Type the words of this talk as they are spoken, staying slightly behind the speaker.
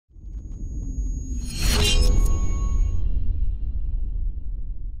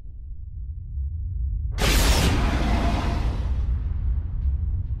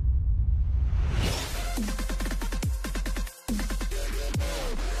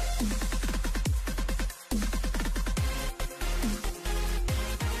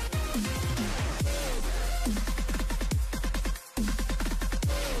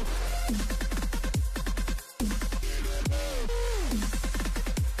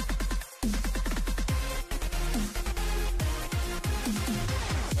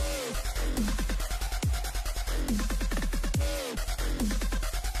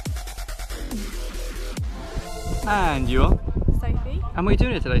And you're? Sophie. And what are you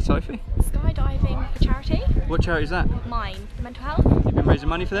doing here today, Sophie? Skydiving for charity. What charity is that? Mine, for mental health. You've been raising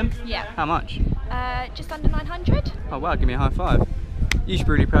money for them? Yeah. How much? Just under 900. Oh wow, give me a high five. You should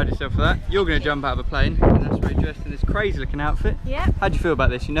be really proud of yourself for that. You're going to jump out of a plane, and that's where you're dressed in this crazy looking outfit. Yeah. How do you feel about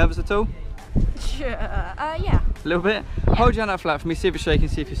this? You nervous at all? Yeah. A little bit? Yeah. Hold your hand out flat for me, see if it's shaking,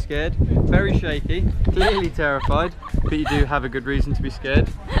 see if you're scared. Very shaky, clearly terrified, but you do have a good reason to be scared.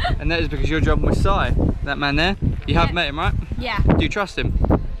 And that is because you're jumping with Si, that man there. You have met him, right? Yeah. Do you trust him?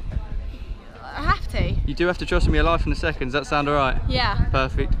 I have to. You do have to trust him with your life in a second. Does that sound alright? Yeah.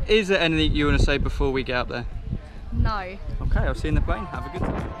 Perfect. Is there anything you want to say before we get up there? No. Okay, I'll see you in the plane. Have a good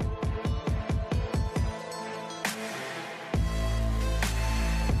time.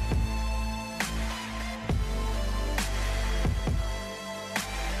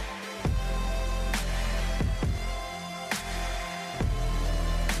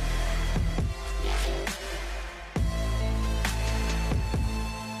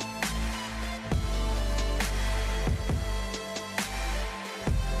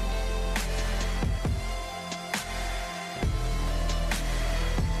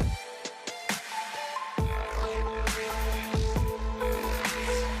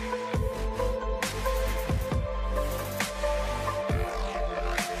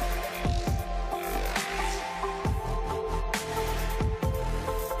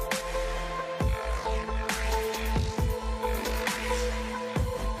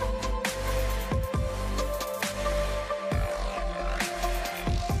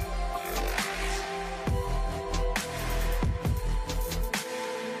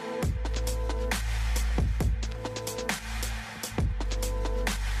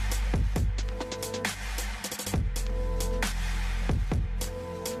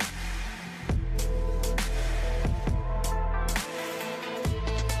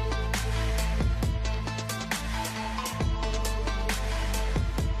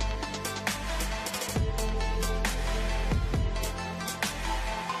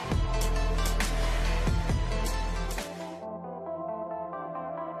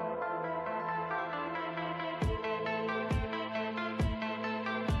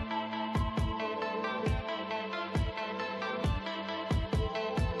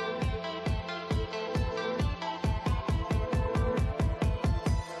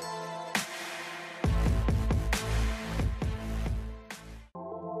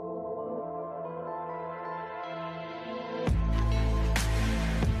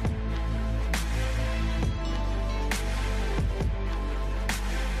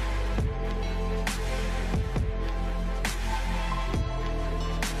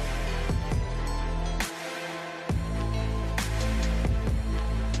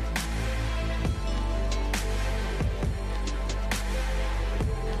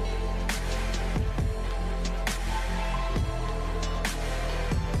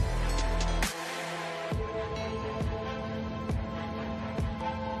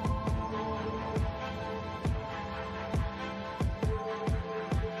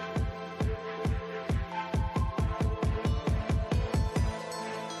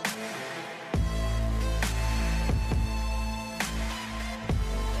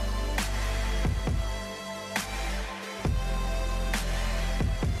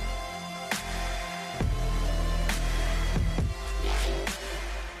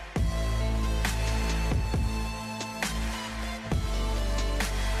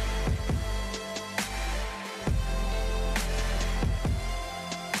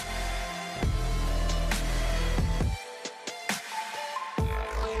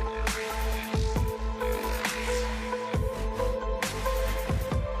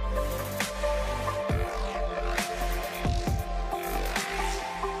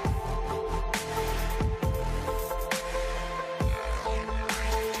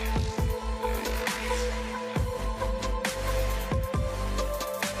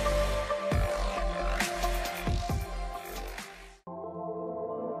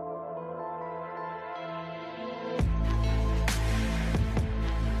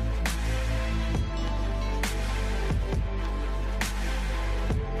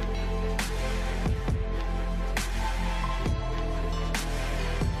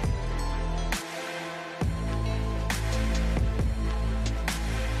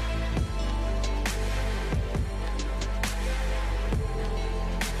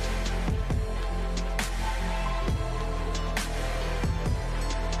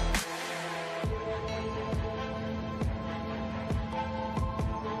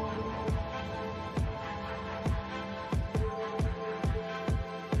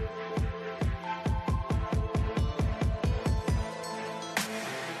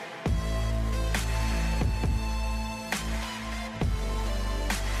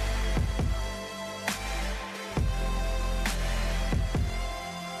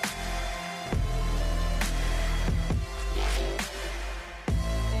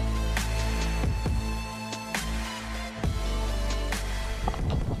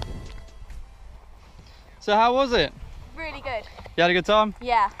 So how was it? Really good. You had a good time?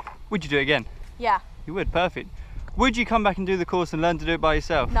 Yeah. Would you do it again? Yeah. You would, perfect. Would you come back and do the course and learn to do it by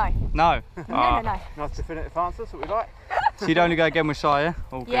yourself? No. No? No. Nice definitive answer, that's what we like. So you'd only go again with Si, yeah?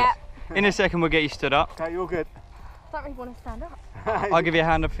 All good. Yeah. In a second we'll get you stood up. Okay, you're good. I don't really want to stand up. I'll give you a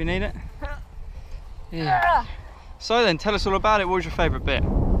hand up if you need it. Yeah. So then, tell us all about it. What was your favourite bit?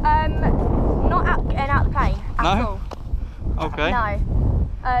 Not getting out of the plane at No? all. Okay. No.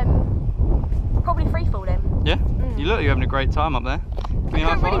 Probably free falling. Yeah? You look like you're having a great time up there. Give me a I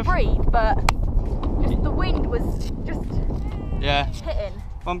high couldn't really five. breathe, but just the wind was just Yeah. hitting.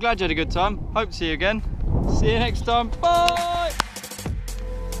 Well, I'm glad you had a good time. Hope to see you again. See you next time. Bye!